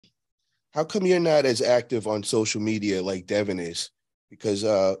How come you're not as active on social media like Devin is? Because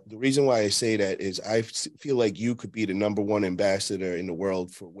the reason why I say that is feel like you could be the number one ambassador in the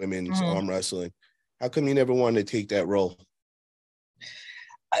world for women's Mhm. arm wrestling. How come you never wanted to take that role?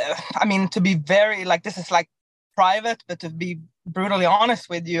 I mean, to be very like this is like private, but to be brutally honest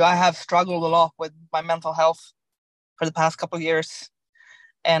with you, I have struggled a lot with my mental health for the past couple of years,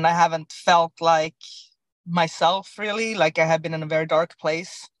 and I haven't felt like myself really. Like I have been in a very dark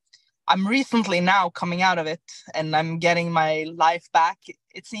place. I'm recently now coming out of it, and I'm getting my life back.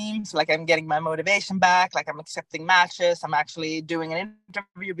 It seems like I'm getting my motivation back. Like I'm accepting matches. I'm actually doing an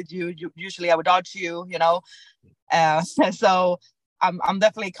interview with you. Usually I would dodge you, you know. So I'm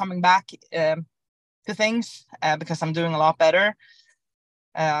definitely coming back to things because I'm doing a lot better.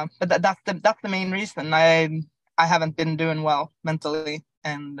 But that's the main reason I haven't been doing well mentally,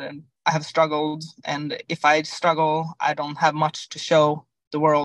 and I have struggled. And if I struggle, I don't have much to show the world.